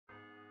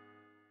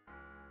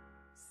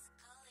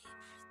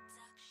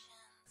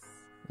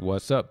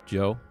What's up,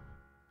 Joe?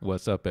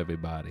 What's up,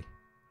 everybody?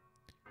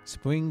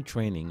 Spring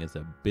training is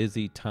a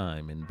busy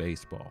time in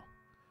baseball,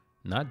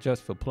 not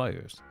just for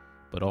players,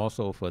 but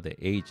also for the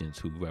agents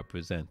who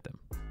represent them.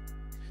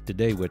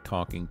 Today, we're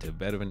talking to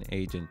veteran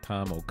agent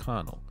Tom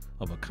O'Connell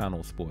of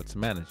O'Connell Sports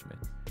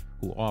Management,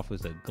 who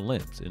offers a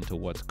glimpse into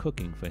what's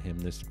cooking for him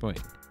this spring.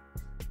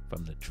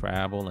 From the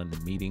travel and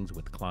the meetings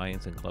with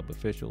clients and club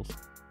officials,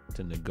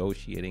 to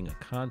negotiating a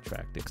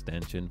contract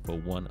extension for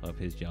one of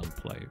his young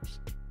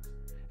players.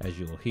 As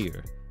you'll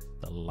hear,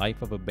 the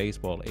life of a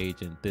baseball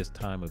agent this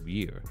time of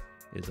year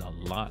is a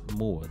lot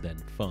more than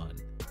fun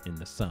in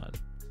the sun.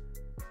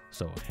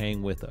 So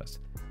hang with us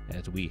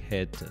as we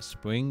head to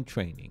spring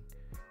training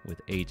with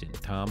agent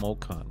Tom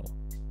O'Connell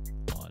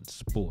on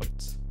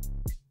Sports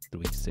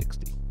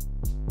 360.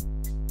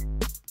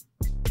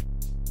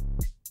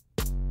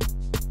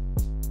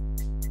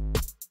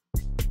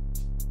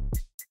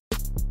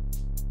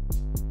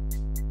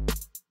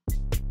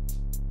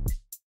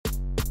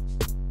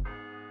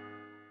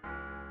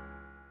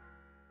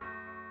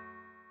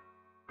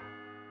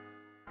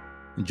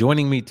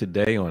 Joining me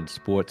today on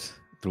Sports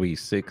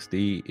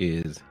 360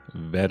 is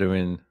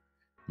veteran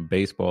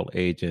baseball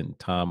agent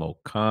Tom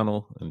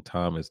O'Connell. And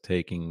Tom is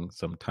taking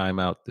some time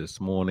out this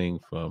morning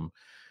from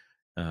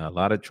a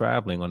lot of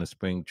traveling on the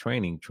spring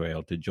training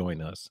trail to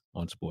join us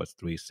on Sports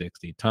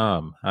 360.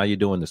 Tom, how you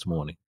doing this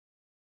morning?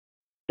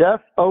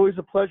 Jeff, always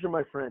a pleasure,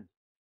 my friend.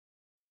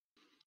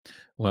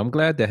 Well, I'm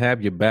glad to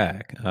have you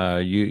back.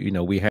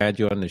 We had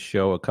you on the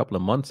show a couple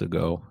of months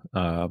ago,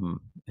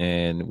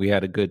 and we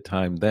had a good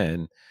time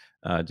then,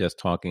 just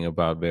talking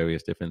about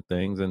various different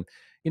things. And,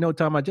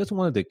 Tom, I just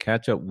wanted to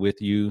catch up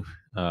with you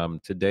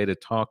today to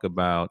talk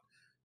about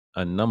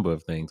a number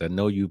of things. I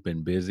know you've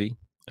been busy.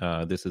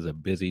 This is a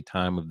busy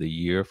time of the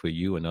year for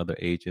you and other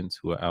agents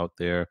who are out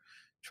there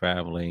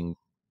traveling,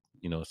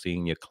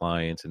 seeing your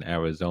clients in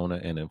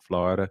Arizona and in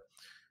Florida.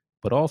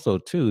 But also,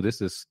 too,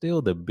 this is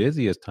still the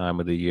busiest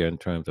time of the year in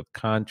terms of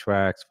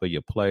contracts for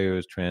your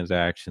players,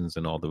 transactions,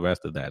 and all the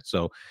rest of that.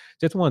 So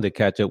just wanted to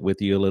catch up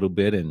with you a little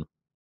bit and,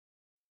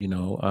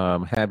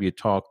 have you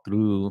talk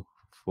through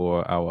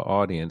for our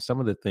audience some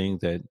of the things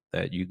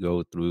that you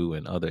go through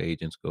and other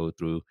agents go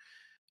through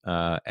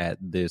at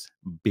this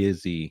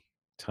busy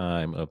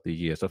time of the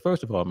year. So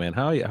first of all, man,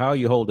 how are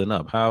you holding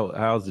up?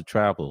 How's the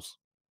travels?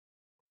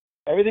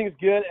 Everything's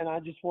good, and I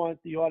just want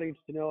the audience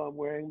to know I'm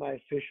wearing my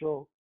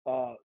official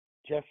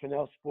Jeff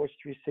Fennell Sports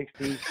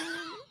 360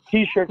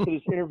 T-shirt for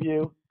this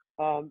interview.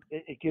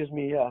 It gives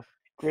me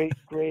great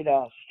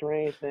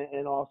strength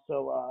and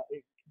also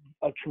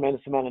a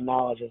tremendous amount of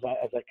knowledge as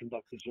I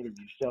conduct this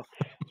interview. So,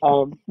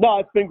 no,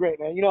 it's been great,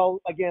 man.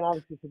 Again,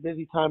 obviously it's a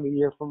busy time of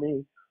year for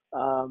me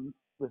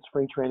with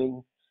spring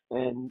training.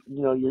 And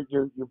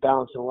you're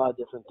balancing a lot of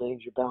different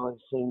things. You're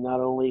balancing not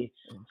only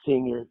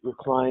seeing your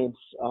clients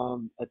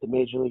at the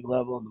major league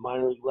level and the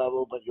minor league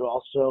level, but you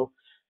also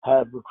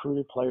have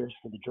recruited players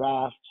for the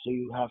draft. So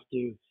you have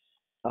to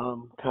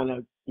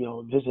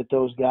visit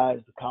those guys,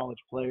 the college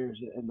players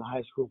and the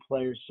high school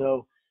players.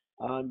 So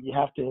you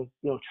have to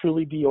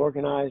truly be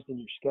organized in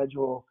your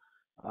schedule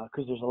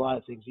because there's a lot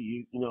of things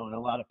that and a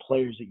lot of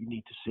players that you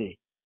need to see.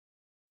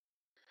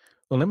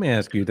 Well, let me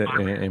ask you that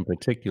in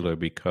particular,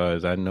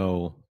 because I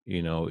know,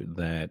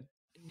 that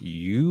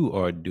you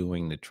are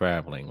doing the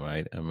traveling,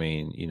 right? I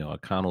mean,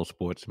 O'Connell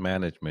Sports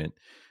Management,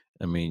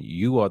 I mean,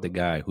 you are the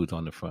guy who's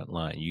on the front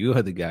line. You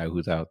are the guy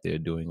who's out there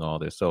doing all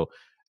this. So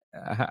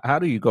how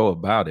do you go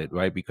about it,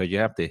 right? Because you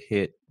have to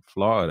hit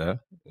Florida,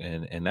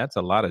 and that's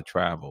a lot of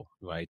travel,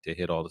 right, to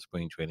hit all the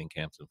spring training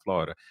camps in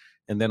Florida.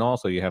 And then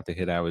also you have to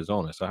hit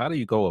Arizona. So how do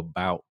you go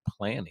about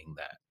planning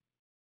that?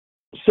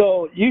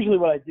 So usually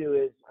what I do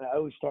is I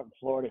always start in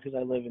Florida because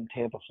I live in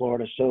Tampa,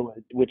 Florida. So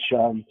which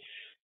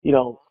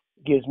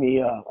gives me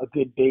a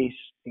good base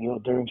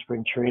during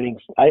spring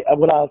trainings.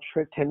 What I'll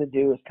tend to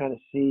do is kind of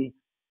see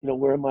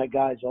where my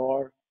guys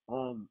are.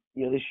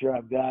 This year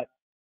I've got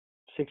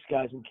 6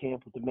 guys in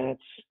camp with the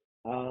Mets.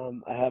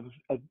 I have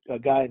a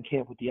guy in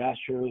camp with the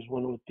Astros,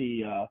 one with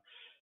the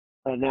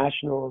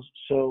Nationals.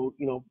 So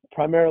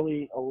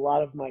primarily a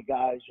lot of my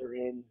guys are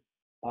in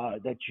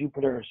that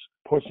Jupiter,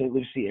 Port St.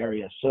 Lucie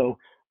area. So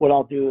what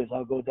I'll do is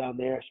I'll go down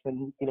there,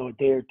 spend a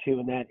day or two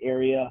in that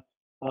area.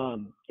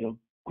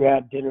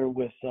 Grab dinner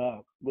with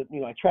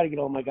I try to get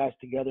all my guys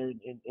together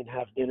and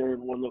have dinner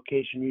in one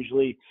location.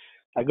 Usually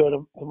I go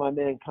to my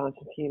man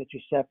Constantine at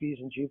Giuseppe's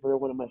in Jupiter,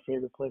 one of my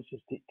favorite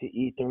places to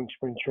eat during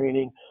spring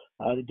training.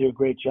 They do a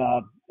great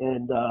job.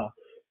 And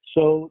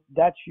so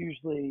that's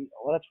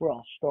that's where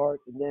I'll start,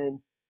 and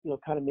then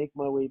kind of make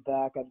my way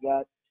back. I've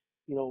got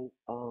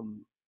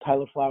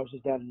Tyler Flowers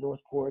is down in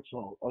Northport,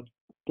 so I'll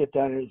get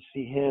down there to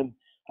see him.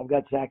 I've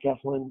got Zach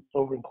Eflin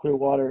over in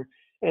Clearwater,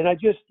 and I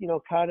just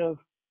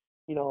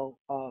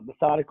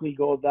methodically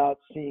go about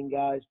seeing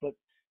guys, but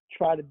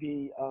try to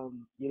be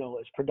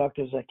as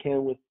productive as I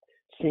can with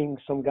seeing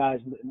some guys.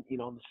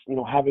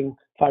 Having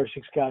 5 or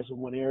 6 guys in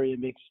one area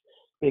makes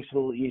it a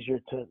little easier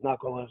to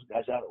knock all those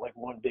guys out at like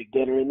one big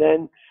dinner. And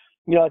then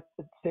at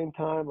the same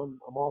time,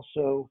 I'm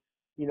also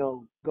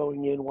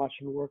going in,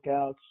 watching the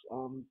workouts,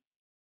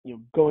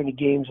 going to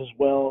games as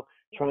well,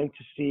 trying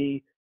to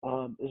see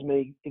as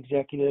many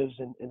executives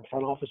and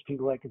front office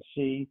people I can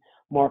see,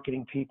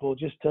 marketing people,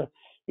 just to,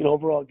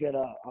 overall get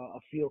a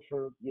feel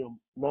for,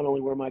 not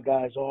only where my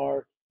guys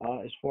are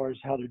as far as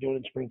how they're doing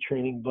in spring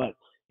training, but,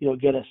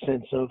 get a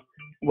sense of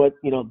what,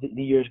 the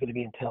year is going to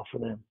be entail for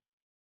them.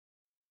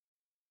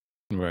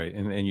 Right.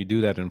 And you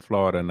do that in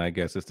Florida, and I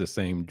guess it's the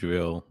same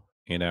drill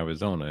in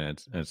Arizona.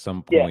 At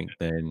some Yeah. point,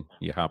 then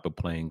you hop a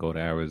plane, go to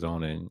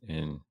Arizona,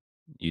 and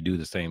you do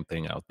the same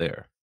thing out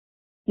there.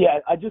 Yeah,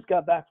 I just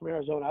got back from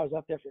Arizona. I was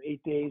up there for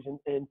 8 days,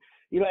 and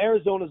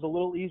Arizona is a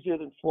little easier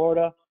than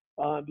Florida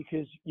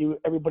because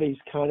everybody's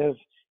kind of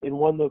in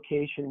one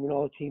location.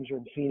 All the teams are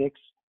in Phoenix,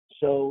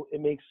 so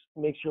it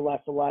makes your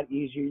life a lot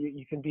easier.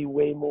 You can be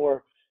way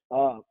more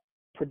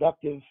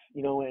productive,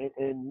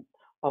 and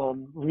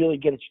really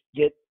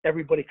get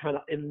everybody kind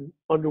of in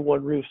under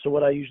one roof. So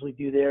what I usually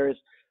do there is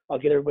I'll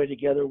get everybody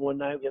together one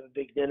night. We have a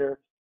big dinner.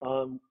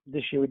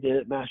 This year we did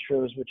it at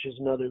Mastro's, which is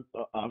another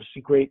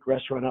obviously great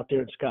restaurant out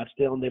there in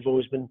Scottsdale, and they've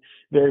always been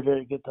very,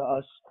 very good to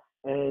us.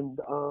 And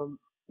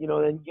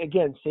and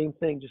again, same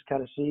thing, just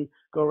kind of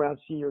go around,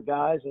 see your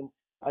guys, and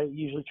I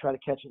usually try to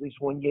catch at least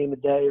one game a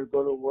day or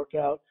go to a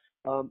workout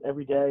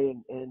every day,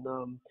 and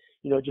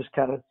just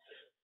kind of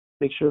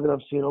make sure that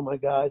I'm seeing all my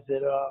guys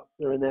that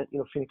are in that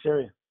Phoenix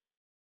area.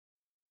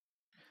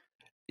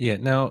 Yeah.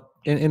 Now,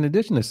 in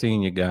addition to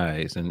seeing your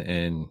guys,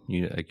 and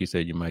like you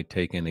said, you might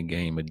take in a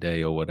game a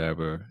day or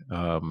whatever.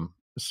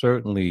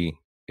 Certainly,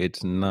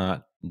 it's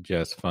not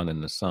just fun in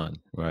the sun,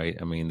 right?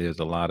 I mean, there's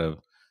a lot of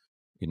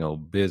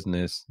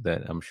business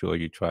that I'm sure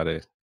you try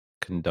to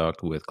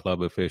conduct with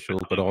club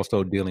officials, but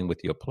also dealing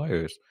with your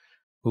players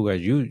who,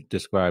 as you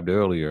described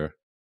earlier,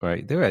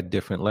 right, they're at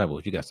different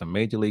levels. You got some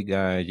major league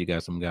guys, you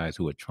got some guys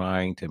who are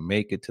trying to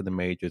make it to the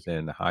majors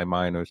and the high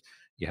minors.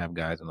 You have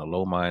guys in the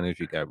low minors,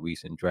 you got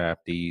recent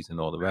draftees and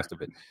all the rest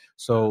of it.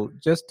 So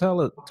just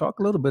talk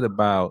a little bit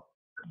about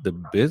the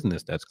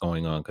business that's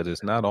going on, because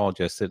it's not all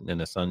just sitting in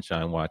the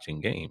sunshine watching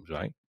games,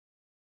 right?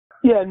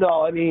 Yeah,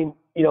 no, I mean,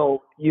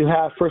 you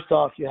have, first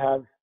off,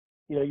 your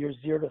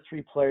 0 to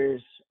 3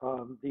 players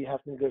that you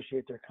have to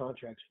negotiate their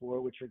contracts for,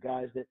 which are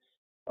guys that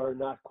are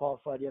not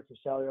qualified yet for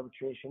salary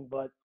arbitration,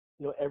 but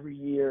every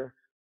year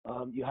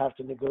you have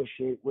to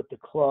negotiate with the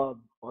club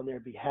on their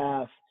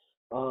behalf.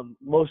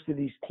 Most of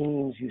these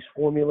teams use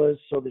formulas,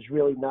 so there's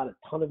really not a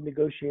ton of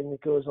negotiating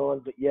that goes on,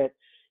 but yet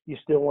you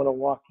still want to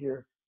walk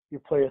your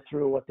player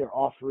through what their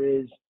offer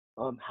is,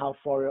 how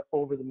far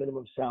over the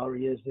minimum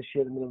salary is. This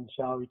year the minimum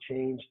salary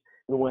changed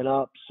and went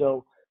up,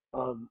 so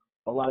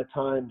a lot of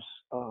times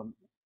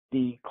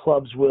the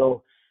clubs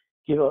will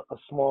give a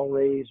small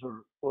raise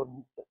or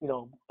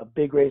a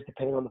big raise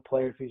depending on the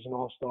player, if he's an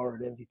all-star or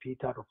an MVP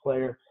type of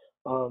player,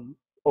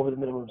 over the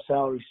minimum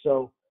salary.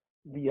 So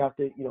you have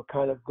to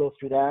kind of go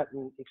through that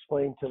and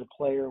explain to the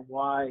player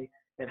why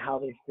and how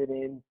they fit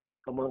in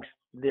amongst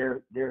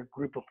their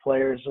group of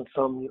players. And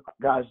some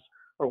guys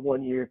are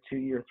 1 year, 2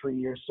 year, 3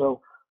 years.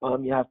 So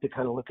you have to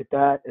kind of look at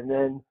that, and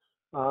then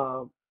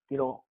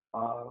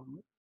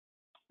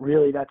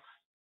really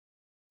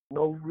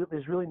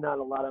there's really not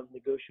a lot of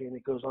negotiating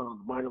that goes on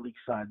the minor league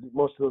side.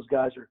 Most of those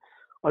guys are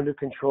under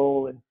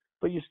control,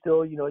 but you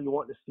still, you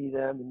want to see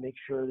them and make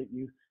sure that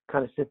you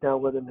kind of sit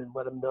down with them and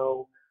let them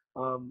know,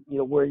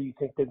 where you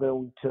think they're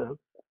going to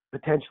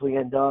potentially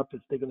end up,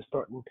 if they're going to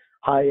start in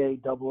high A,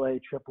 double A,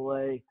 triple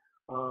A.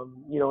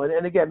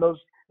 And again,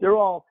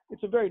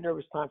 it's a very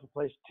nervous time for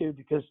players too,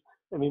 because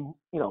I mean,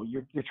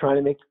 you're trying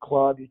to make the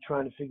club, you're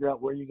trying to figure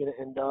out where you're going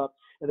to end up,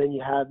 and then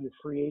you have your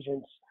free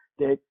agents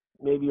that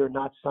maybe are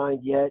not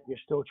signed yet. You're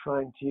still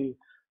trying to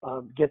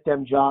get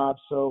them jobs.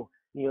 So,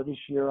 this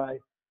year I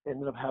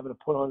ended up having to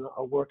put on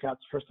a workout.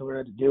 It's the first time I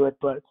had to do it,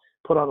 but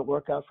put on a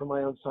workout for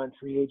my own signed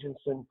free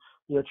agents, and,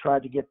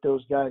 tried to get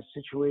those guys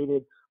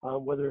situated,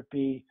 whether it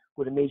be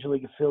with a major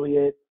league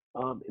affiliate,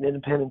 an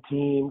independent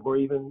team, or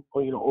even,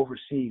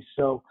 overseas.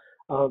 So,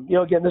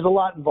 again, there's a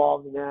lot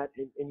involved in that,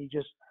 and you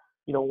just,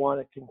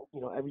 want to,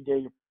 every day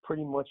you're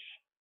pretty much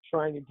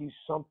trying to do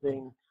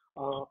something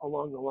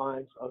along the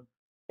lines of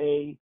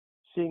A,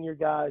 seeing your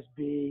guys,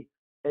 B,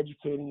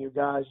 educating your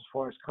guys as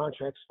far as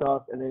contract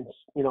stuff, and then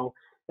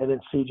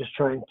C, just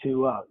trying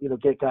to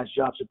get guys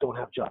jobs that don't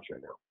have jobs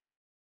right now.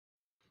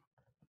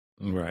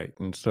 Right.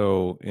 And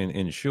so,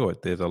 in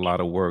short, there's a lot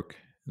of work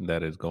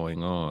that is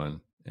going on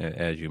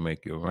as you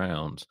make your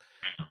rounds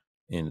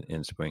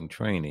in spring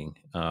training.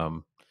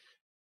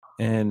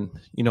 And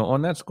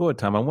on that score,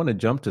 Tom, I want to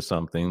jump to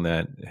something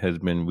that has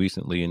been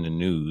recently in the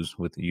news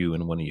with you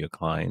and one of your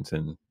clients,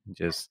 and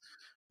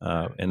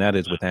and that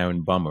is with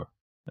Aaron Bummer,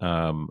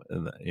 a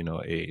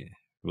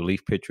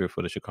relief pitcher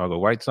for the Chicago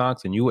White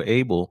Sox, and you were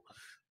able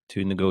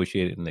to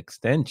negotiate an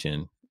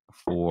extension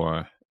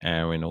for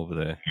Aaron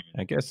over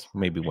I guess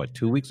maybe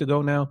 2 weeks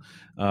ago now,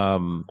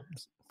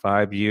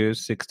 5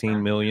 years,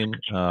 16 million.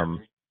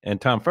 And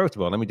Tom, first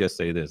of all, let me just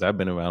say this: I've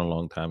been around a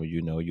long time, as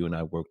you know. You and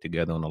I work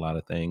together on a lot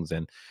of things,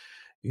 and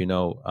you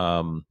know,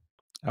 um,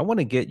 I want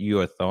to get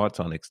your thoughts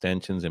on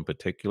extensions in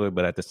particular,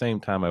 but at the same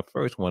time, I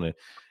first want to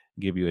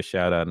give you a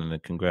shout out and a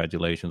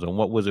congratulations on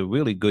what was a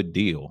really good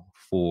deal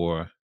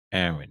for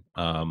Aaron.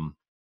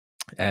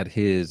 At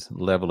his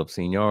level of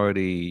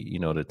seniority,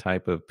 the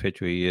type of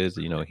pitcher he is,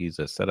 he's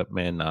a setup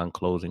man,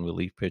 non-closing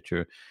relief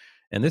pitcher.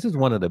 And this is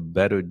one of the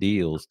better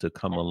deals to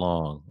come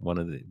along, one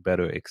of the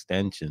better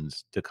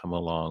extensions to come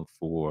along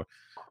for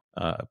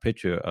a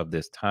pitcher of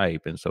this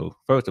type. And so,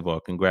 first of all,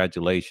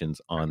 congratulations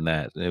on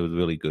that. It was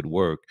really good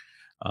work.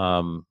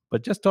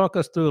 But just talk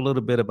us through a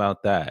little bit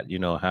about that,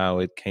 how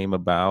it came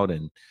about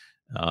and,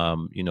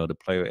 the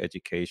player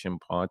education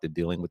part, the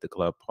dealing with the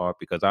club part,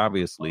 because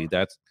obviously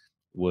that's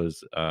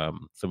was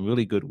some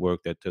really good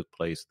work that took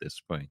place this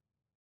spring.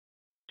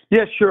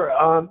 Yeah, sure.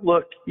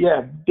 Look,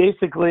 yeah,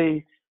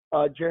 basically,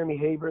 Jeremy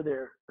Haber,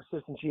 their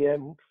assistant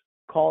GM,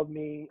 called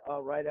me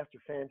right after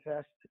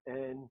FanFest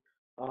and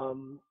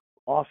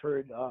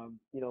offered,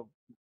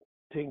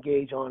 to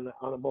engage on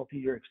a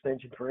multi-year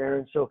extension for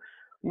Aaron. So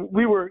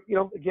we were,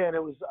 again,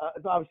 it was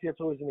obviously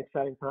that's always an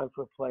exciting time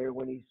for a player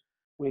when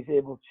he's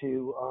able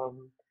to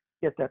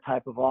get that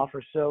type of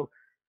offer. So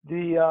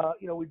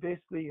we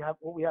basically have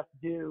what we have to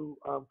do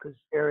because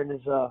Aaron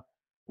is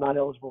not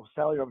eligible for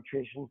salary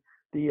arbitration.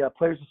 The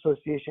Players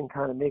Association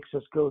kind of makes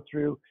us go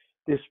through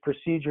this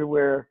procedure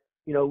where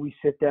we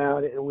sit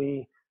down and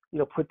we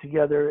put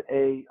together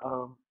a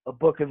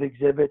book of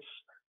exhibits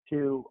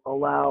to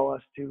allow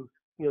us to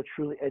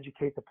truly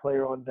educate the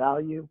player on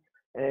value.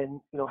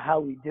 And how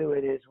we do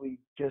it is we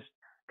just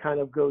kind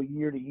of go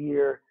year to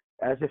year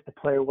as if the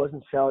player was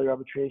in salary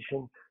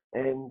arbitration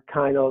and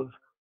kind of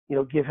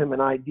give him an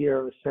idea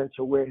or a sense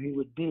of where he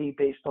would be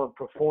based on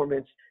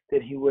performance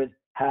that he would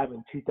have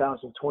in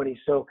 2020.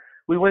 So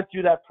we went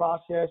through that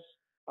process,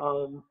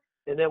 and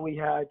then we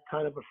had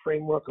kind of a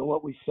framework of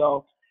what we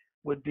felt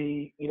would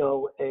be,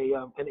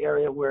 an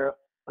area where,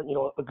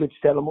 a good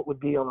settlement would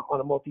be on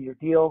a multi-year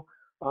deal.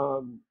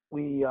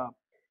 We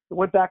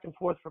went back and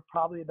forth for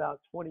probably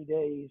about 20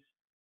 days,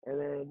 and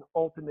then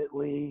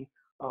ultimately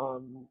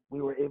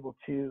we were able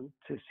to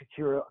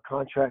secure a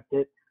contract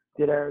that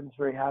Aaron's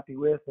very happy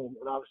with, and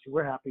obviously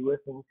we're happy with.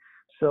 And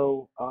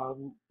so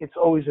it's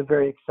always a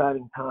very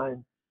exciting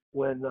time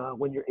when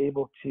you're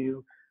able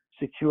to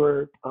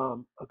secure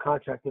a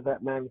contract of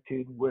that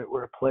magnitude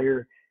where a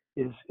player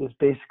is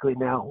basically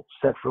now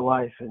set for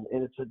life, and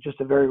it's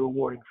just a very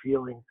rewarding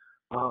feeling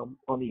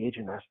on the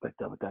agent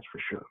aspect of it, that's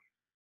for sure.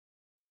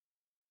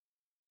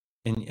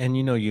 And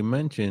you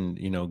mentioned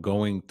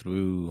going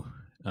through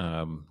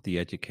the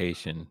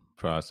education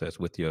process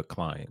with your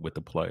client, with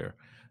the player,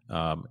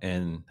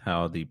 and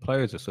how the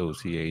Players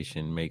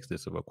Association makes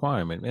this a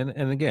requirement.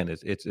 And again,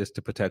 it's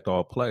to protect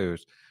all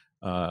players,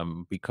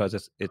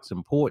 because it's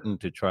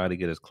important to try to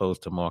get as close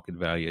to market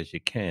value as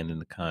you can in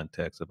the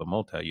context of a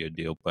multi-year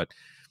deal. But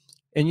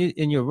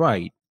you're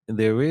right,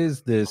 there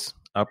is this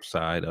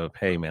upside of,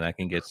 hey man, I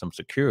can get some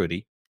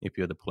security if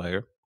you're the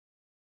player,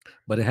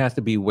 but it has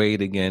to be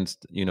weighed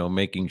against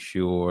making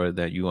sure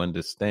that you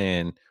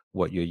understand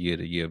what your year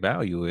to year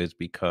value is,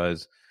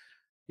 because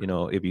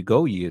if you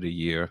go year to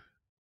year,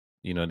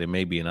 there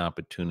may be an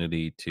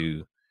opportunity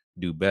to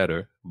do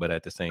better, but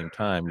at the same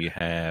time you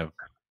have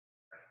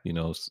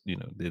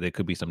there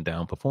could be some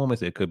down performance,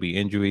 there could be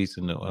injuries,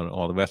 and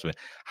all the rest of it.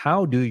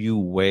 How do you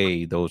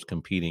weigh those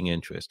competing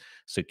interests,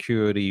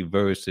 security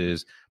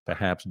versus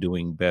perhaps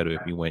doing better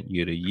if you went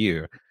year to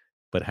year,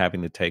 but having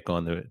to take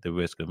on the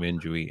risk of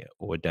injury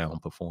or down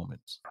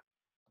performance?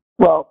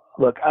 Well,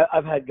 look,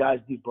 I've had guys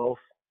do both.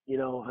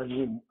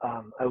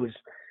 I was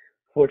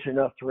fortunate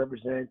enough to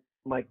represent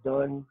Mike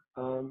Dunn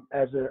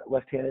as a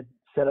left-handed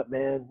setup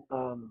man.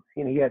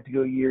 He had to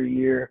go year to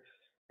year,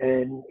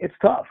 and it's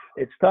tough.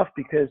 It's tough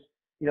because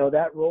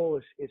that role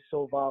is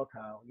so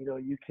volatile.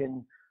 You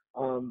can,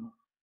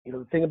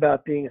 the thing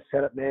about being a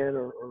setup man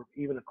or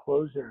even a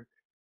closer,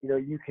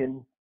 you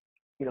can,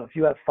 if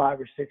you have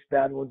 5 or 6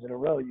 bad ones in a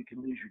row, you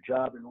can lose your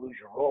job and lose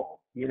your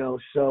role.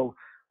 So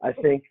I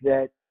think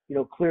that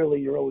clearly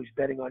you're always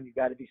betting on you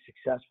got to be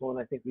successful, and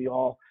I think we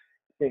all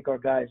think our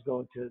guys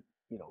going to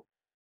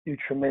do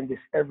tremendous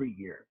every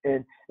year,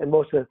 and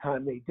most of the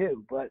time they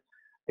do. But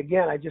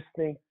again, I just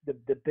think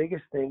the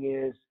biggest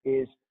thing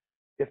is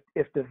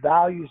if the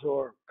values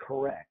are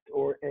correct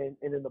and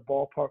in the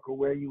ballpark or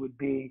where you would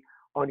be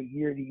on a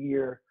year to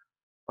year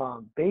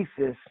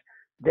basis,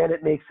 then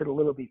it makes it a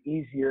little bit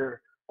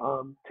easier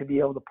to be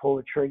able to pull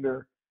the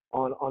trigger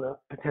on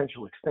a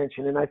potential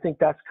extension. And I think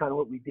that's kind of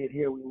what we did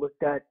here. We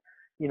looked at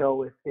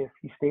if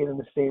he stayed in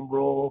the same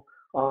role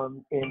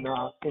in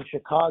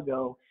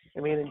Chicago. I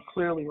mean, and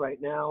clearly right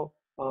now,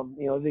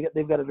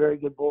 they've got a very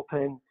good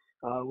bullpen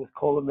with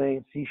Colomé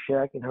and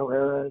Cishek and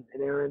Herrera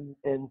and Aaron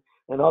and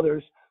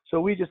others. So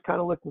we just kind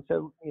of looked and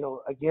said,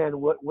 again,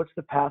 what's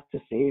the path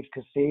to saves?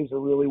 Because saves are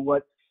really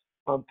what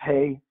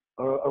pay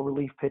a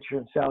relief pitcher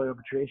in salary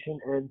arbitration.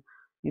 And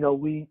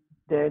we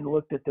then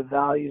looked at the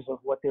values of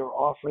what they were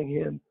offering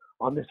him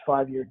on this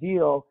 5-year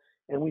deal,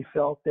 and we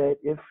felt that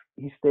if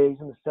he stays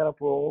in the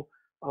setup role,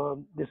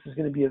 this is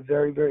going to be a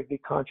very, very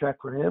big contract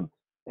for him.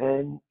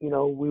 And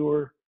we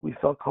were we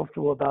felt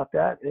comfortable about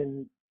that,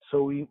 and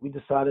so we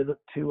decided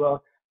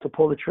to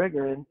pull the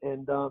trigger.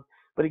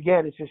 But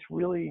again, it's just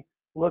really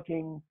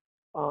looking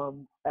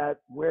at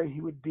where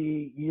he would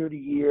be year to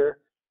year.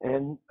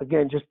 And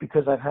again, just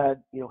because I've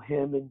had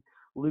him and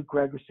Luke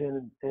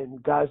Gregerson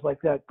and guys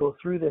like that go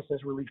through this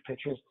as relief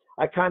pitchers,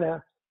 I kind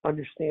of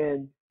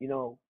understand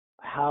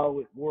how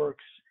it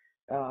works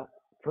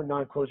for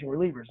non-closing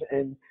relievers,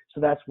 and so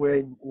that's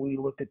where we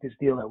looked at this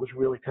deal. That was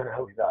really kind of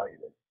how we valued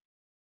it.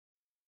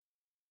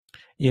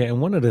 Yeah,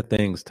 and one of the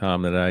things,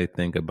 Tom, that I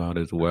think about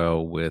as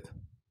well with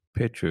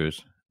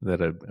pitchers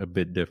that are a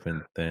bit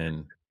different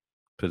than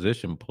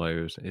position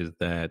players is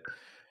that,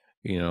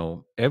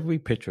 every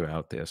pitcher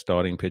out there,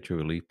 starting pitcher,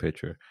 relief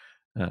pitcher,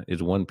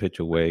 is one pitch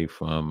away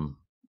from,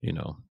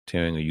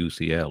 tearing a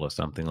UCL or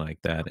something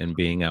like that and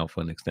being out for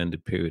an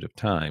extended period of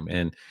time.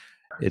 And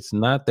it's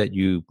not that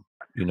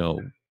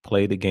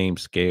play the game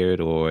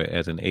scared or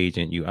as an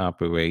agent, you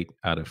operate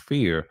out of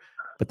fear,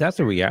 but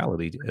that's a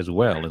reality as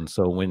well. And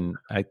so when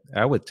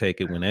I would take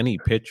it when any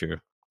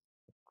pitcher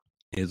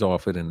is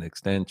offered an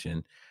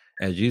extension,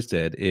 as you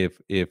said, if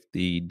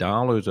the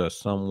dollars are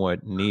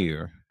somewhat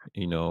near,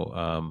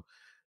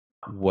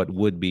 what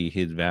would be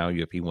his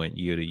value if he went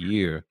year to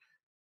year,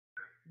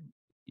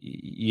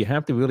 you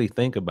have to really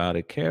think about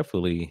it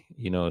carefully,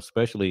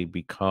 especially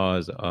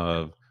because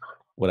of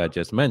what I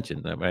just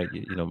mentioned, right?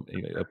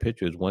 A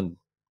pitcher is one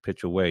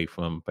pitch away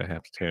from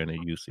perhaps tearing a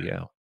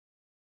UCL.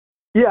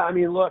 Yeah, I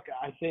mean, look,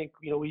 I think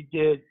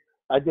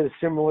I did a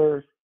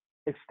similar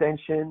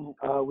extension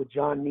with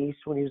John Neese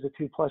when he was a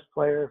 2+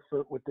 player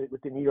with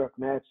the New York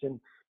Mets, and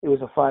it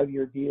was a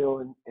 5-year deal,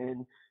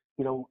 and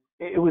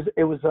it was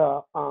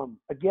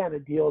again a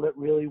deal that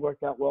really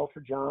worked out well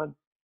for John.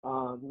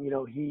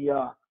 He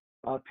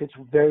pitched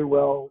very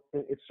well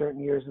in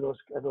certain years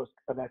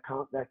of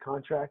that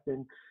contract,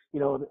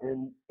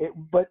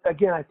 but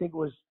again, I think it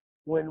was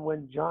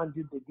when John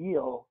did the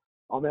deal,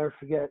 I'll never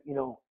forget.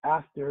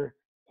 After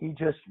he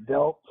just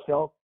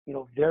felt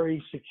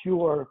very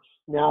secure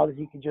now that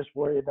he can just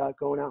worry about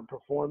going out and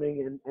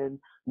performing and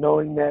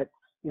knowing that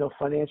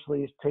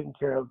financially he's taking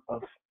care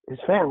of his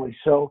family.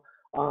 So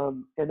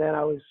and then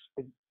I was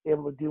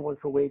able to do one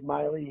for Wade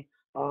Miley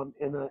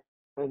in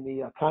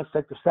the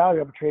context of salary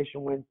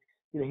arbitration when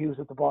he was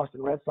at the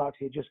Boston Red Sox.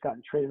 He had just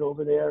gotten traded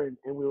over there, and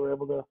we were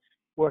able to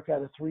work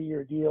out a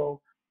 3-year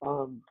deal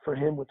for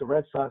him with the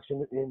Red Sox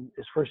in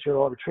his first year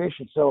of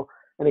arbitration. So,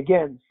 and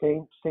again,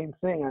 same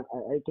thing.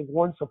 I think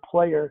once a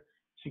player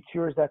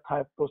secures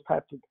those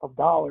types of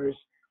dollars,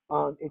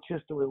 it's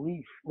just a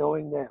relief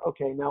knowing that,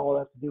 okay, now all I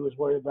have to do is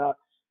worry about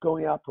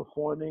going out,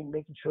 performing,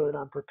 making sure that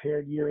I'm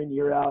prepared year in,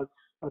 year out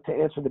to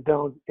answer the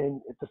bell at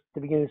the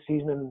beginning of the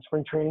season and in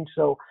spring training.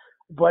 So,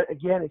 but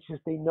again, it's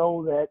just they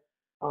know that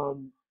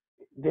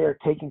they're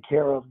taken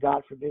care of.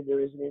 God forbid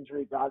there is an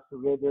injury. God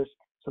forbid there's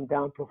some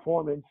down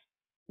performance.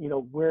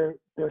 Where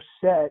they're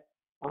set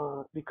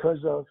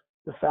because of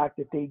the fact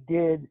that they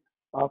did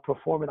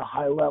perform at a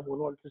high level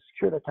in order to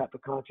secure that type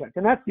of contract.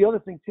 And that's the other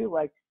thing too.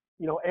 Like,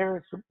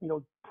 Aaron,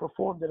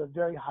 performed at a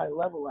very high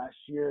level last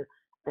year,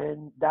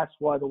 and that's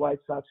why the White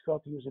Sox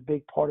felt he was a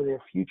big part of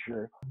their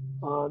future.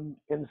 And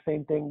the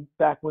same thing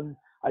back when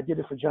I did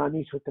it for John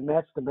Neese with the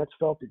Mets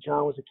felt that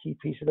John was a key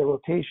piece of their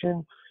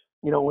rotation.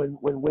 When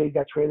Wade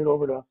got traded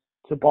over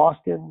to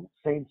Boston,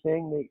 same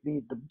thing.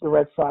 The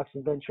Red Sox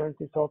and Ben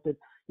Cherington felt that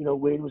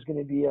Wade was going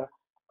to be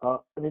an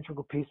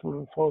integral piece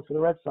moving forward for the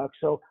Red Sox.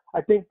 So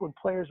I think when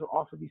players are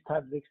offered these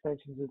types of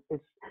extensions,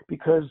 it's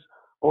because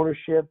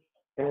ownership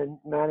and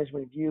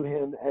management view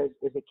him as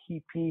a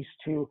key piece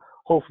to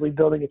hopefully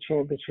building a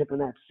championship in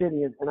that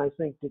city. And I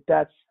think that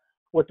that's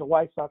what the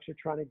White Sox are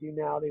trying to do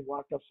now. They've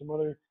locked up some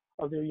other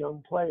of their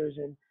young players,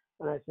 and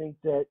I think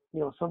that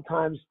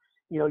sometimes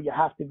you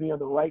have to be on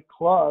the right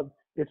club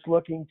that's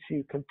looking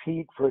to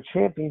compete for a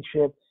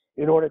championship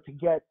in order to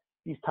get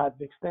these type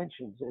of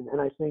extensions. And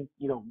I think,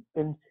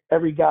 in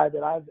every guy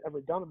that I've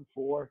ever done them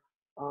for,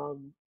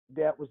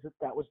 that was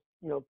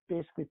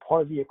basically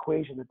part of the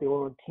equation, that they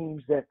were on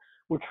teams that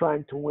were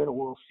trying to win a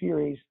World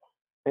Series,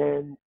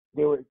 and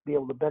they were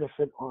able to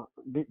benefit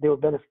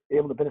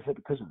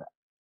because of that.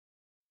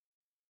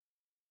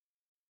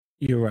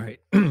 You're right.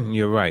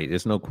 You're right.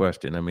 There's no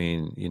question. I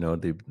mean,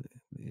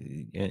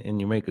 and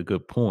you make a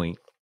good point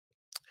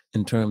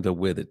in terms of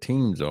where the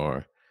teams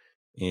are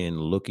in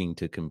looking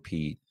to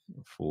compete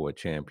for a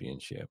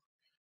championship.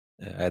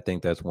 I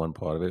think that's one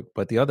part of it.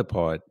 But the other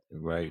part,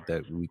 right,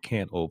 that we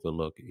can't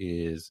overlook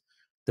is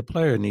the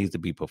player needs to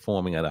be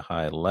performing at a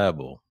high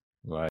level,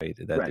 right?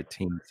 That Right. the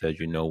team says,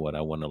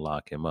 I want to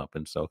lock him up.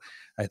 And so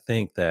I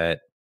think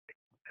that,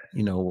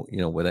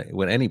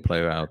 with any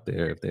player out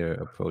there, if they're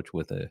approached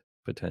with a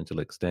potential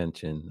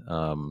extension,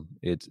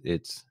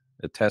 it's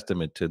a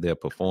testament to their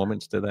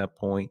performance to that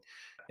point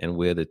and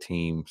where the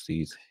team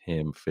sees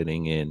him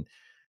fitting in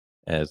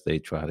as they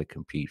try to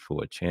compete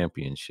for a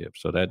championship.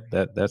 So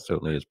that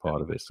certainly is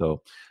part of it.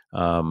 So,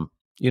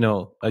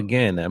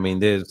 again, I mean,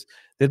 there's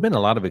been a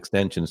lot of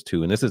extensions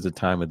too, and this is the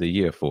time of the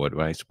year for it,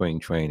 right? Spring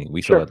training.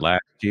 We saw Sure. it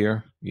last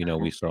year.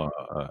 We saw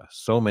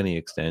so many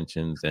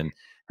extensions, and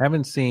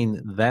Haven't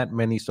seen that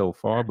many so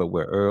far, but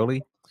we're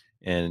early.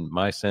 And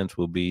my sense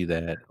will be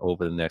that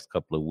over the next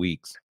couple of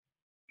weeks,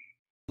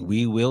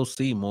 we will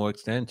see more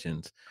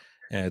extensions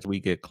as we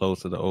get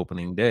closer to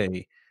opening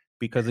day.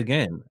 Because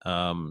again,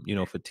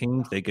 for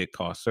teams, they get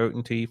cost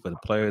certainty. For the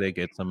player, they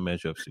get some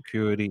measure of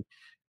security.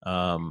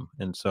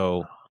 And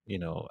so,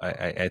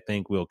 I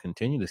think we'll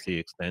continue to see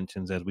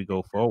extensions as we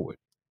go forward.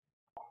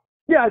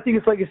 Yeah, I think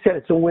it's like I said,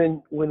 it's a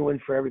win-win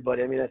for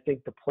everybody. I mean, I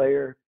think the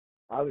player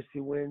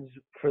obviously wins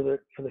for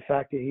the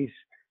fact that he's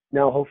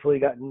now hopefully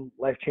gotten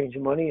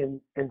life-changing money, and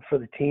for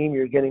the team,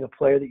 you're getting a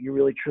player that you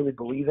really truly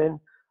believe in.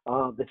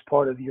 That's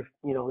part of your,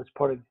 that's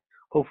part of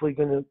hopefully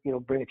going to,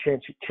 bring a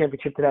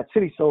championship to that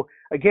city. So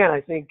again,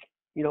 I think,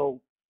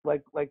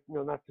 like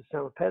not to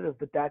sound repetitive,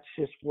 but that's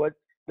just what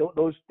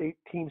those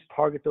teams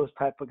target, those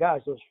type of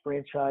guys, those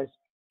franchise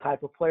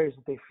type of players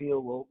that they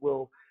feel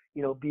will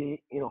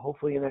be,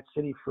 hopefully in that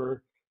city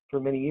for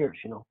many years.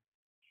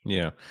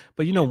 Yeah.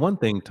 But one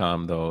thing,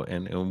 Tom, though,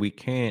 and we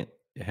can't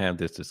have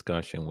this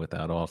discussion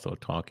without also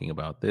talking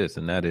about this,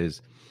 and that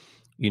is,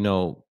 you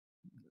know,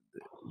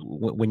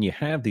 when you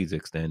have these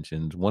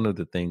extensions, one of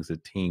the things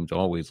that teams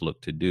always look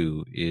to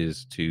do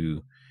is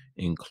to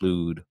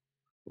include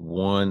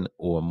one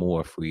or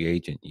more free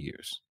agent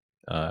years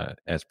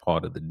as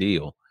part of the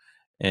deal.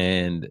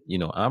 And,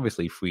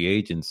 obviously free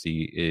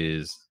agency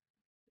is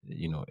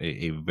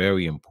a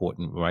very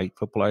important right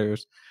for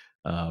players.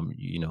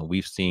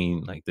 We've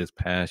seen like this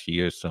past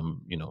year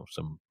some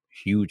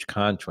huge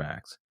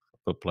contracts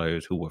for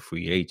players who were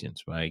free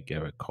agents, right?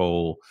 Garrett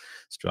Cole,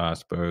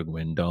 Strasburg,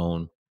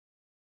 Rendon,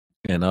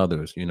 and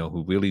others,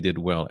 who really did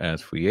well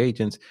as free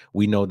agents.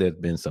 We know there's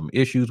been some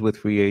issues with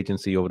free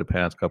agency over the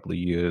past couple of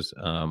years,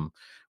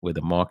 where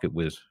the market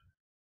was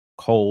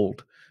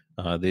cold.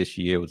 This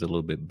year was a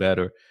little bit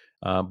better,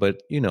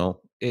 but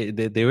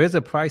there is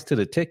a price to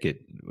the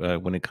ticket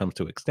when it comes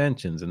to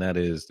extensions, and that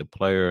is the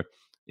player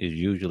is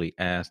usually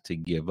asked to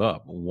give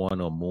up one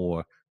or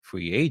more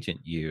free agent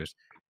years,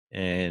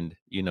 and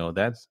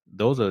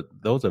those are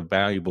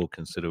valuable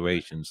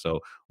considerations. So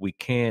we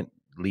can't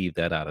leave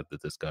that out of the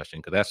discussion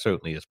because that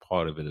certainly is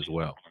part of it as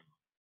well.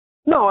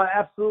 No,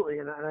 absolutely,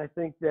 and I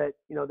think that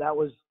that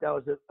was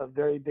a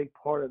very big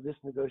part of this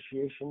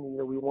negotiation.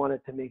 We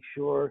wanted to make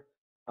sure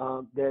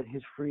that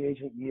his free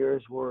agent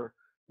years were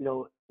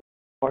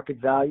market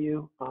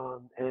value,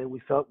 and we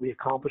felt we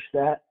accomplished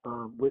that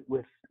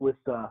with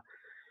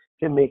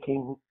him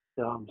making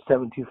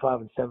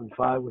 7.25 and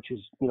 7.5, which is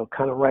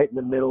kind of right in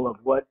the middle of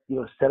what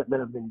Seditmen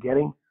have been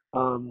getting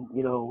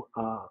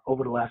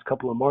over the last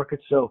couple of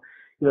markets. So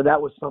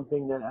that was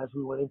something that as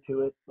we went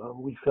into it,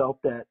 we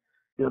felt that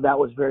that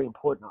was very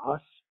important to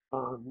us,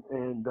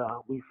 and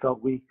we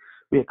felt we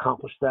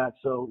accomplished that.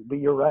 So, but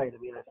you're right. I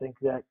mean, I think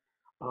that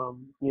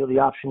the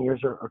option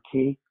years are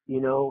key.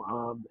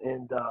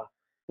 And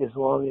as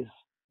long as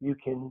you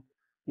can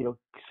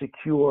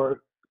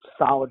secure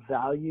solid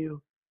value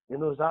in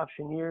those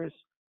option years,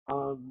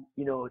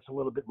 it's a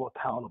little bit more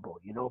palatable.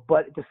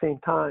 But at the same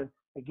time,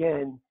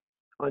 again,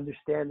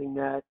 understanding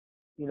that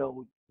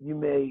you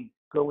may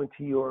go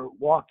into your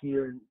walk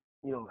year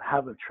and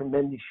have a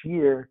tremendous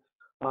year.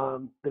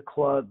 The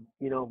club,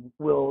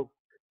 will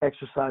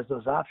exercise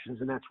those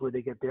options, and that's where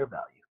they get their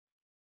value.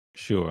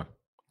 Sure.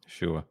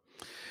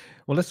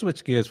 Well, let's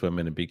switch gears for a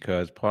minute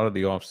because part of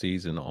the off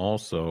season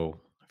also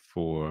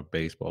for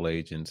baseball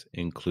agents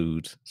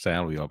includes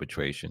salary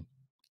arbitration.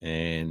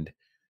 And,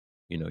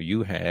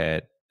 you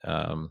had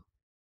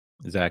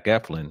Zach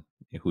Eflin,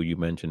 who you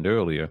mentioned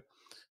earlier,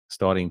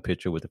 starting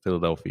pitcher with the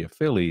Philadelphia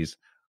Phillies,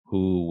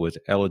 who was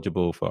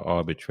eligible for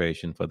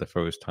arbitration for the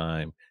first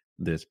time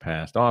this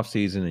past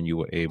offseason, and you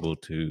were able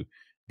to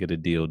get a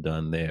deal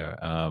done there.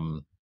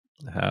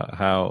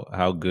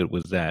 How good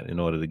was that in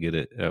order to get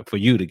it for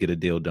you to get a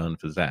deal done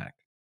for Zach?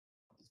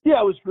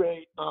 Yeah, it was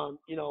great.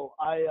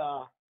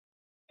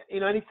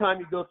 Anytime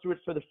you go through it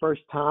for the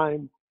first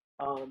time,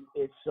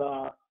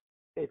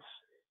 it's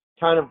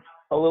kind of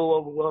a little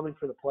overwhelming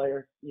for the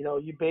player.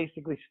 You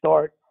basically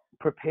start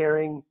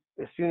preparing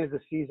as soon as the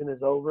season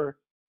is over.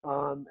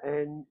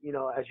 And,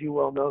 as you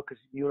well know,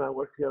 because you and I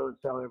work together in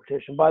salary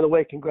arbitration. By the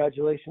way,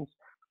 congratulations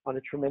on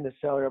a tremendous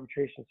salary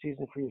arbitration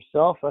season for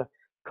yourself. A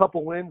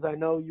couple wins I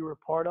know you were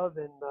part of,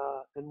 and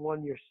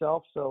one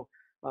yourself. So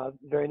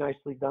very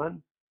nicely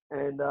done.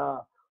 And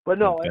but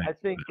no, I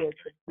think that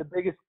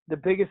the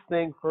biggest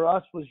thing for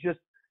us was just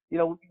you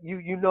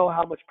know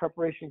how much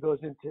preparation goes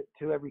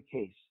into every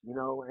case.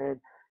 And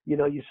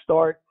you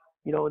start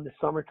in the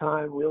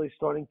summertime really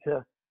starting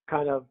to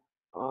kind of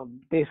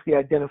basically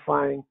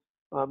identifying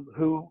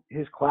who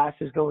his class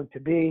is going to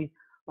be,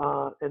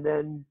 and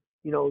then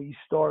you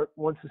start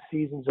once the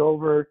season's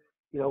over.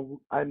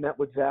 I met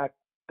with Zach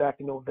back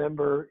in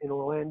November in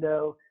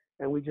Orlando,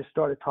 and we just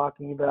started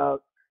talking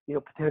about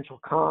potential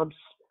comps.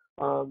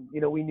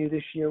 We knew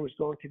this year was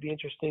going to be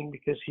interesting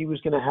because he was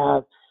going to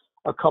have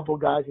a couple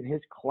guys in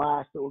his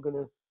class that were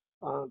going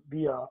to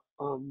be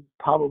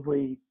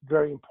probably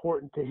very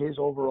important to his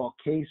overall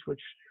case,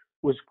 which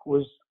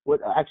was what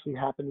actually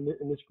happened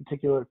in this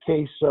particular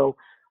case. So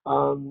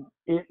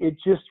It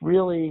just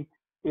really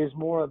is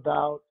more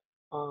about,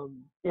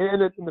 and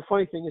the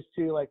funny thing is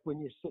too, like when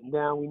you're sitting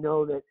down, we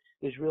know that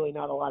there's really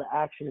not a lot of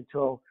action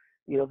until,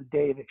 the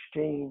day of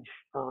exchange,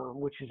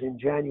 which is in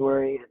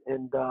January.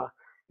 And,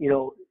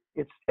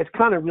 it's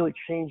kind of really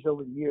changed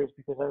over the years,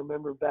 because I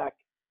remember back,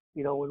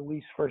 when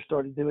we first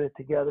started doing it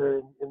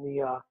together in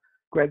the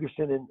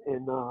Gregerson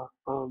and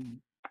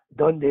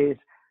Dunn days,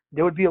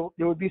 there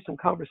would be some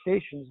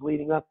conversations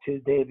leading up to the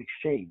day of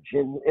exchange.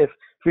 And if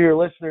for your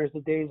listeners,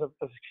 the days of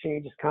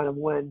exchange is kind of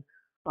when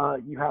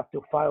you have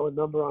to file a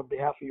number on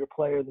behalf of your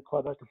player, the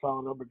club has to file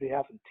a number on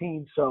behalf of the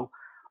team. So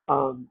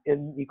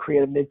and you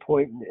create a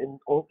midpoint, and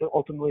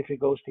ultimately, if it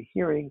goes to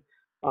hearing,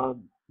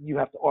 you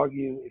have to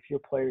argue if your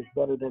player is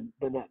better than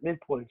that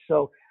midpoint.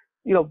 So,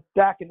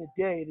 back in the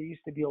day, there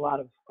used to be a lot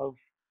of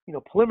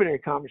preliminary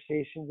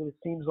conversations, and it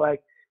seems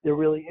like there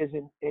really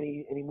isn't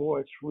any anymore.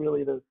 It's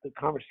really the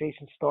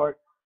conversations start,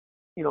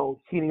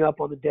 heating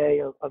up on the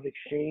day of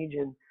exchange,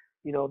 and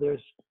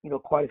there's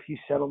quite a few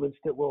settlements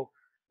that will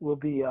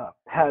be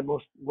had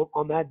most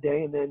on that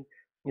day, and then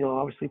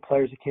obviously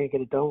players that can't get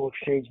it done will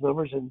exchange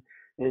numbers and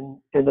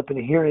end up in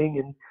a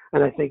hearing.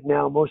 And I think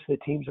now most of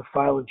the teams are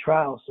filing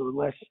trials. So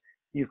unless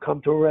you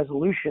come to a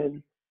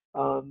resolution,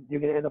 you're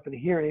going to end up in a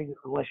hearing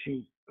unless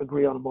you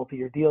agree on a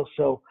multi-year deal.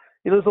 So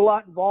there's a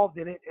lot involved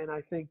in it, and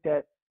I think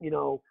that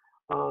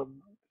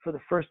for the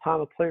first time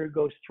a player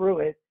goes through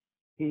it,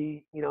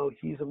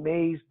 he's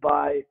amazed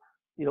by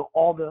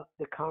all the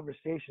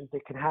conversations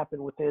that can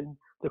happen within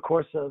the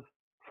course of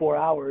 4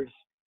 hours.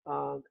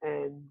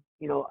 And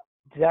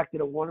Zach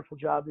did a wonderful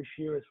job this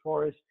year as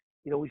far as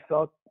we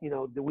felt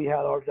that we had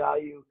our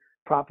value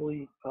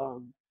properly.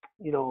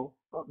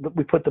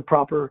 We put the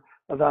proper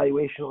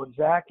evaluation on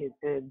Zach,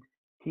 and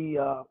he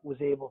was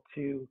able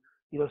to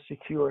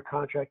secure a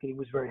contract that he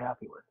was very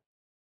happy with.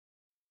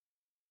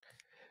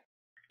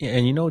 Yeah,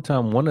 and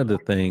Tom, one of the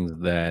things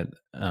that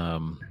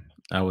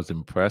I was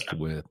impressed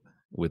with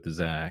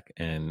Zach,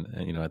 and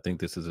I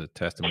think this is a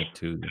testament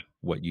to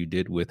what you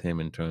did with him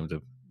in terms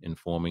of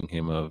informing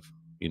him of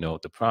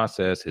the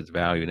process, his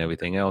value, and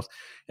everything else.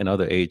 And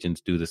other agents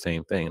do the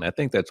same thing. And I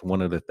think that's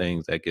one of the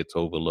things that gets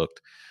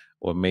overlooked,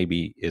 or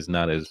maybe is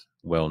not as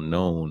well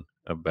known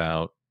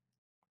about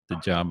the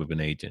job of an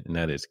agent, and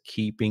that is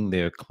keeping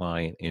their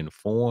client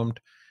informed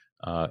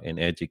and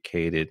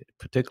educated,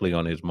 particularly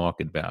on his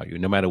market value,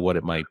 no matter what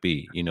it might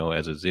be,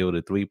 as a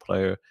 0-3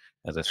 player,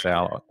 as a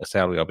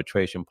salary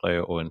arbitration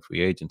player, or in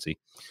free agency.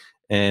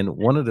 And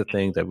one of the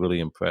things that really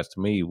impressed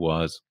me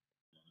was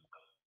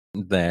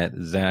that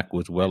Zach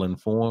was well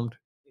informed.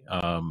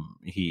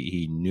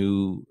 He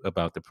knew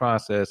about the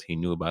process. He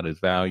knew about his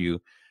value,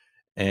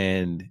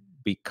 and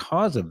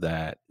because of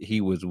that,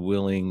 he was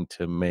willing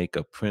to make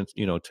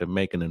to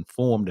make an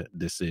informed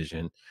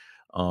decision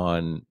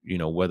on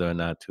whether or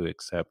not to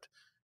accept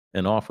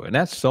an offer. And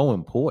that's so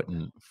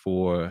important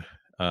for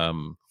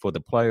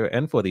the player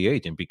and for the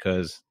agent,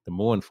 because the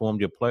more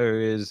informed your player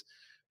is,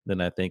 then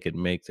I think it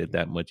makes it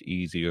that much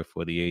easier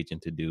for the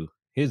agent to do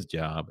his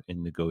job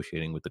in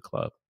negotiating with the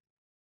club.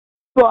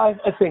 Well,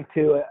 I think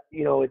too,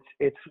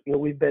 it's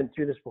we've been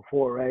through this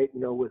before, right?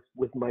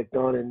 With Mike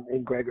Dunn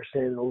and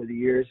Gregerson over the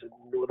years, and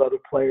with other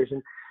players.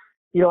 And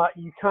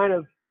you kind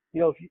of,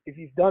 if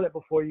you've done it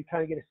before, you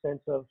kind of get a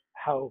sense of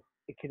how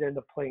it could end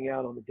up playing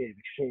out on the day of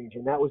exchange.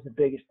 And that was the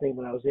biggest thing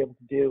that I was able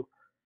to do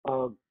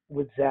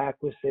with Zach,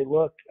 was say,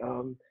 look,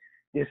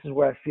 this is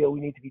where I feel we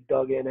need to be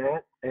dug in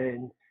at.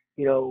 And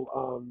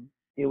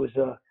it was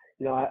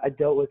I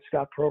dealt with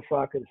Scott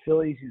Profrock of the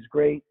Phillies. He was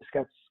great.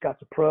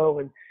 Scott's a pro,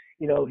 and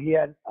he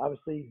had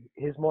obviously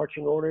his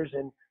marching orders,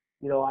 and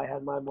I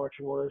had my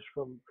marching orders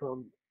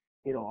from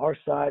our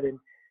side. And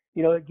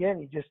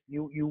again,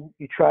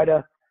 you try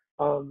to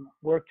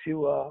work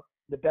to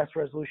the best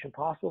resolution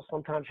possible.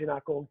 Sometimes you're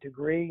not going to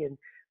agree, and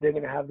they're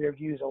going to have their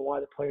views on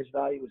why the player's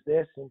value is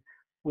this, and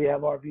we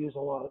have our views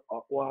on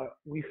why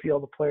we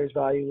feel the player's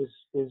value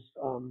is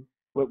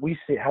what we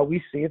see, how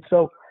we see it.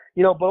 So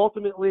but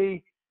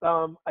ultimately,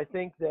 I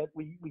think that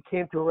we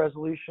came to a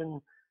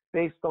resolution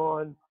based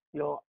on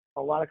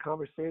a lot of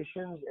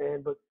conversations,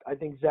 but I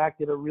think Zach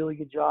did a really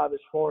good job as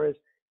far as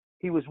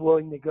he was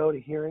willing to go to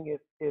hearing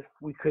if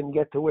we couldn't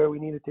get to where we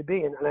needed to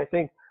be. And I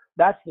think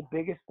that's the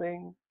biggest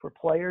thing for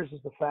players, is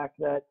the fact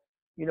that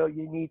you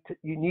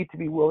need to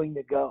be willing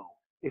to go.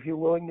 If you're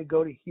willing to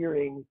go to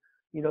hearing,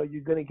 you're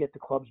going to get the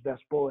club's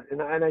best bullet.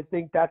 And I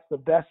think that's the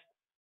best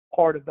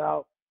part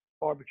about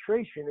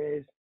arbitration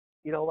is,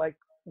 like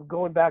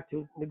going back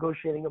to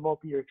negotiating a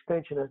multi-year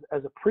extension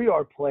as a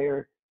pre-arb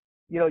player,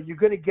 you're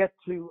going to get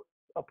to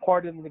a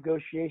part of the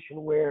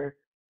negotiation where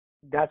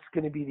that's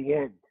going to be the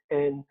end,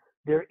 and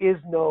there is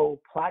no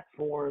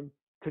platform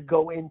to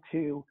go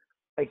into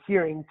a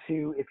hearing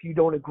to, if you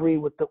don't agree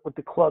with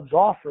the club's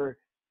offer,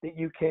 that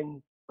you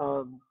can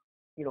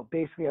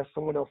basically have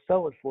someone else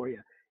sell it for you.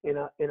 In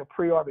a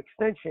pre-arb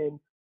extension,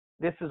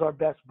 this is our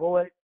best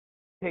bullet,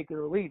 take it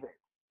or leave it.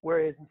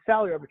 Whereas in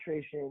salary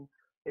arbitration,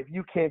 if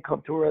you can't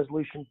come to a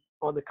resolution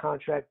on the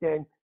contract,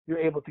 then you're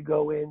able to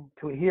go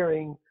into a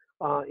hearing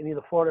in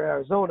either Florida or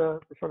Arizona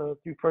in front of a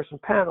 3-person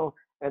panel,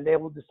 and they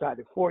will decide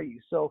it for you.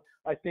 So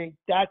I think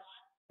that's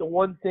the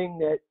one thing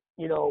that,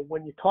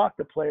 when you talk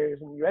to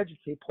players and you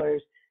educate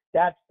players,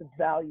 that's the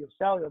value of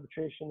salary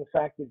arbitration. The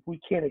fact that if we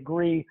can't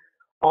agree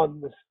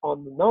on the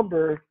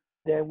number,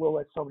 then we'll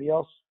let somebody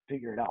else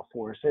figure it out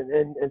for us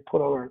and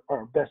put on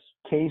our best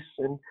case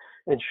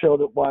and show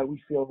that why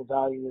we feel the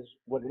value is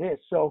what it is.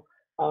 So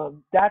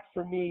that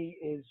for me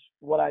is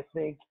what I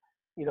think,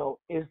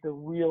 is the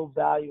real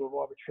value of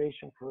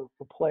arbitration for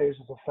players,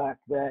 is the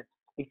fact that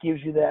it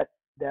gives you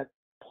that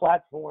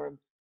platform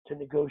to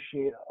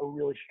negotiate a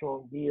really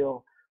strong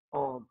deal.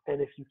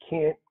 And if you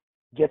can't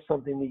get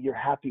something that you're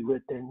happy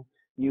with, then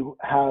you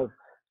have,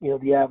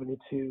 the avenue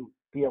to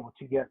be able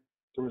to get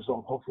the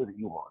result, hopefully, that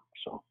you want.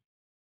 So.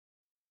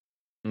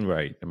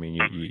 Right. I mean,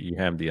 you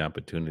have the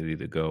opportunity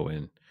to go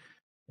and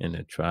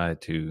to try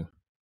to,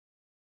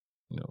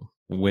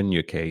 win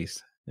your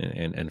case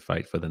and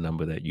fight for the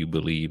number that you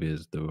believe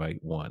is the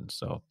right one.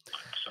 So,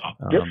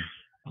 Yep.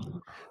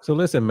 um, so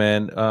listen,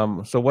 man.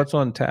 So what's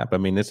on tap? I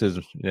mean, this is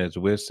as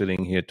we're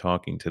sitting here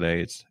talking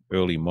today. It's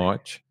early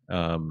March.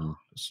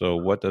 So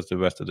what does the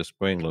rest of the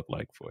spring look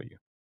like for you?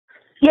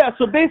 Yeah,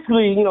 so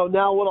basically,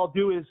 now what I'll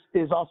do is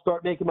I'll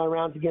start making my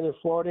rounds again in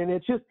Florida, and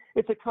you're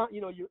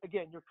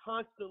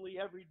constantly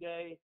every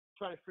day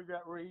trying to figure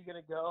out where you're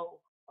going to go.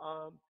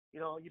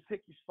 You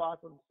pick your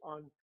spots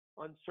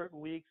on certain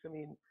weeks. I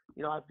mean,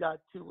 I've got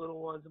 2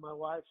 little ones and my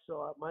wife,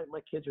 so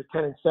my kids are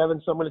 10 and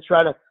 7, so I'm going to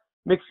try to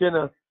mix in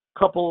a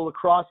couple of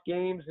lacrosse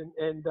games and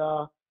spend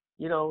a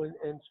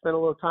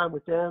little time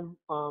with them.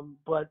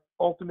 But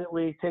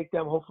ultimately take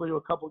them hopefully to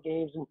a couple of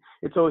games, and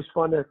it's always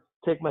fun to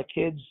take my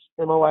kids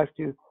and my wife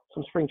to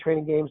some spring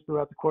training games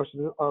throughout the course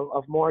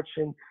of March.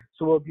 And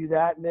so we'll do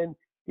that. And then,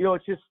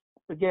 it's just,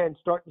 again,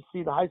 starting to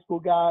see the high school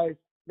guys,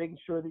 making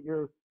sure that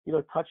you're,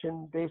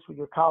 touching base with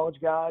your college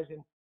guys.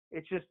 And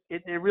it's just,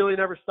 it really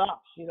never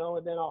stops, and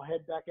then I'll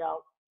head back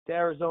out to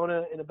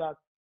Arizona in about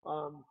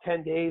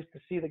 10 days to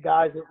see the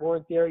guys that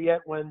weren't there yet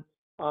when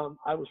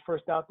I was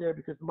first out there,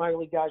 because the minor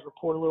league guys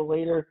report a little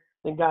later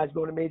than guys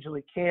going to major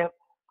league camp.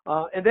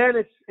 And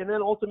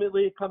then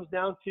ultimately it comes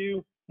down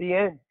to the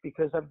end,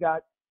 because I've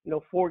got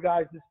 4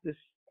 guys this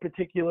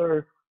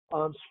particular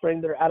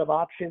spring that are out of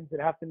options that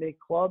have to make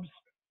clubs,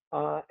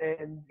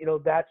 and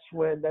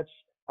that's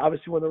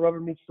obviously when the rubber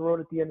meets the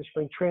road at the end of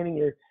spring training.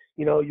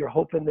 You're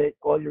hoping that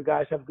all your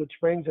guys have good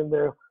springs and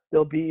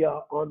they'll be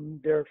on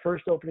their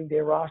first opening day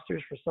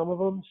rosters for some of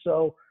them.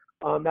 So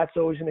that's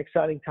always an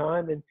exciting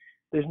time, and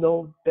there's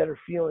no better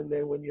feeling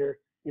than when you're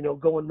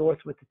going north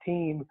with the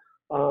team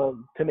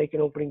to make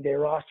an opening day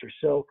roster.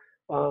 So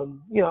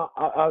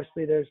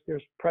obviously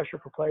there's pressure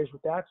for players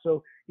with that.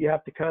 So you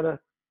have to kind of,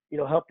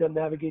 help them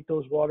navigate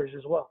those waters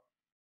as well.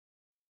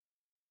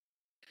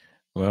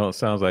 Well, it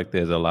sounds like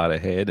there's a lot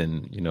ahead,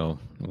 and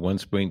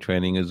once spring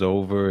training is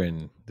over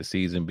and the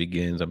season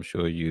begins, I'm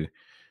sure you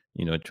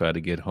try to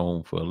get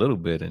home for a little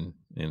bit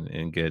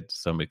and get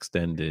some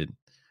extended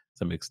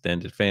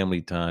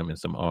family time and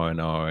some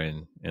R&R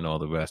and all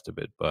the rest of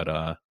it. But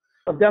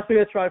I'm definitely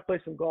gonna try to play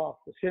some golf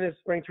as soon as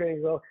spring training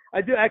is over.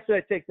 I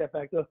take that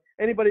back though.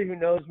 Anybody who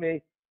knows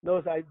me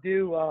knows I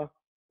do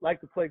like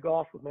to play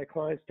golf with my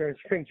clients during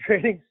spring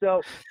training.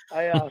 So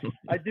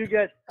I do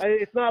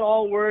it's not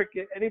all work.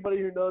 Anybody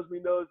who knows me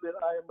knows that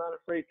I am not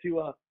afraid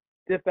to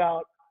dip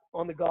out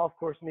on the golf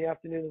course in the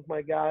afternoon with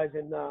my guys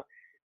and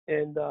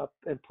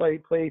play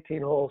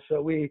 18 holes.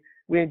 So we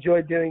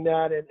enjoy doing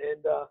that,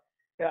 and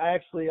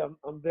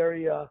I'm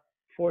very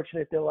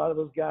fortunate that a lot of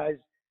those guys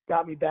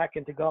got me back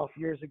into golf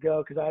years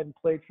ago, because I hadn't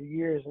played for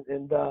years,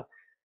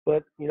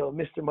 but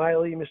Mr.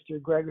 Miley,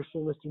 Mr. Gregerson,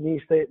 Mr.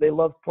 Neese, they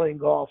love playing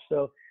golf,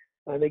 so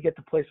they get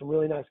to play some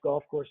really nice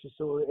golf courses,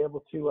 so we're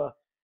able to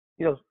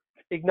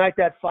ignite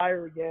that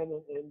fire again,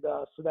 and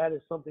so that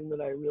is something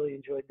that I really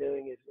enjoy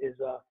doing is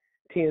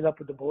teaming up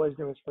with the boys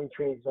during spring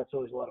training, 'cause that's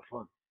always a lot of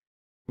fun.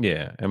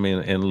 yeah, I mean,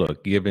 and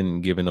look,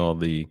 given all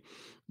the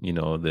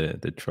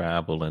the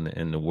travel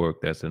and the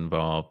work that's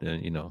involved,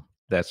 and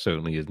that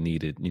certainly is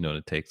needed,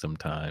 to take some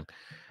time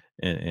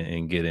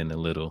and get in a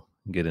little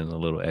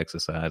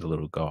exercise, a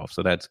little golf.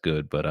 So that's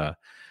good. But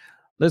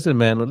listen,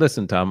 man,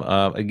 listen, Tom.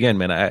 Again,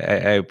 man,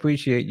 I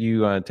appreciate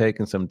you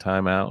taking some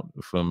time out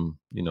from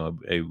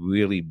a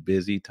really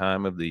busy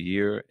time of the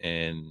year,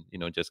 and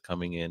just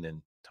coming in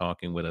and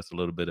talking with us a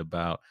little bit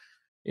about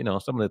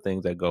some of the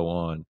things that go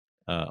on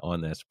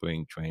that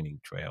spring training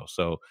trail.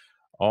 So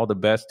all the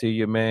best to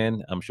you,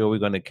 man. I'm sure we're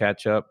going to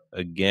catch up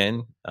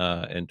again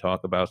and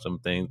talk about some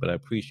things, but I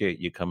appreciate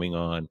you coming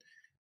on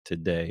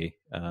today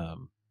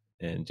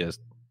and just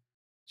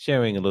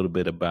sharing a little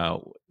bit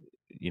about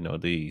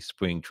the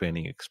spring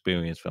training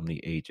experience from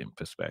the agent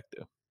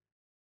perspective.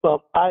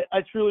 Well,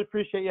 I truly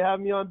appreciate you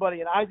having me on,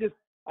 buddy. And I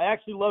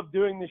actually love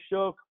doing this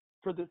show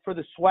for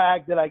the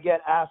swag that I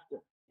get after.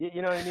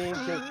 You know what I mean?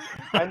 'Cause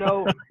I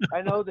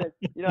know that,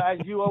 as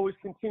you always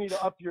continue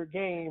to up your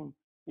game,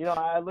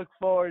 I look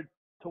forward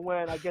to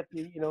when I get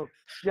the,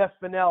 Jeff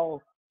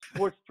Fennell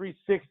Sports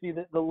 360,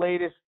 the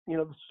latest,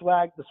 the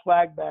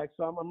swag bag.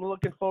 So I'm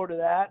looking forward to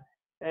that.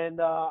 and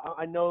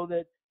I know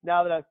that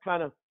now that I've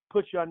kind of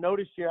put you on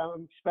notice here,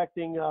 I'm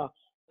expecting to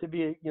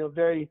be,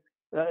 very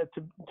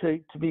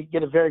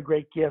get a very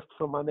great gift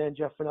from my man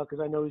Jeff Fennell,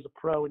 because I know he's a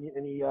pro, and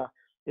he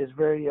is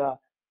very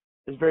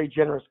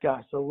generous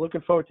guy. So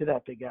looking forward to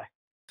that, big guy.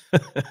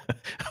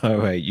 All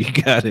right, you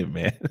got it,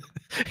 man.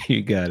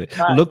 You got it.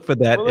 Right. Look for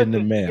that Well, in the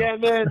listen, mail. Yeah,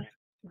 man.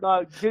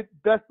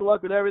 Best of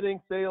luck with everything.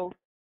 Say hello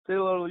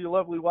to your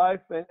lovely wife,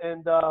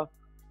 and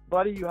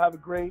buddy, you have a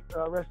great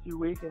rest of your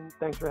week, and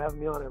thanks for having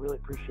me on. I really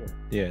appreciate it.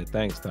 Yeah,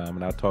 thanks, Tom,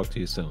 and I'll talk to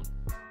you soon.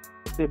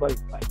 See you, buddy.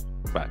 Bye.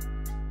 Bye.